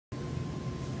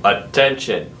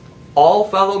Attention, all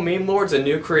fellow Memelords and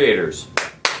new creators.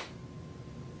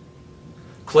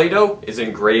 ClayDoh is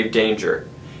in grave danger.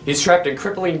 He's trapped in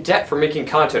crippling debt for making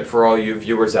content for all you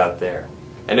viewers out there.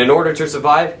 And in order to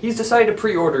survive, he's decided to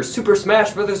pre-order Super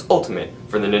Smash Bros. Ultimate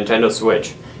for the Nintendo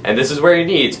Switch. And this is where he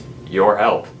needs your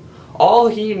help. All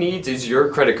he needs is your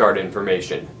credit card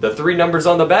information, the 3 numbers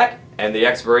on the back, and the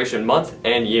expiration month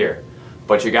and year.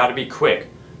 But you gotta be quick.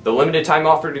 The limited time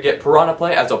offer to get Piranha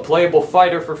Play as a playable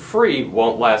fighter for free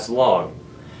won't last long.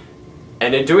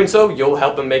 And in doing so, you'll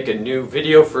help him make a new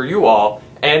video for you all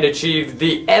and achieve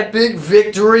the epic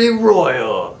victory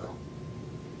royal.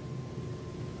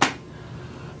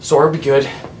 So are we good?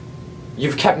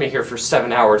 You've kept me here for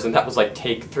 7 hours and that was like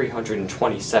take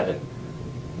 327.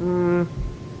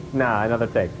 Nah, another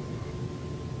take.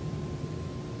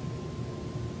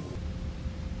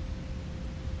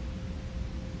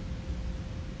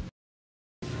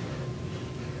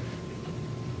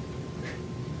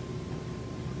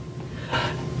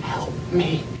 Help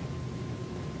me.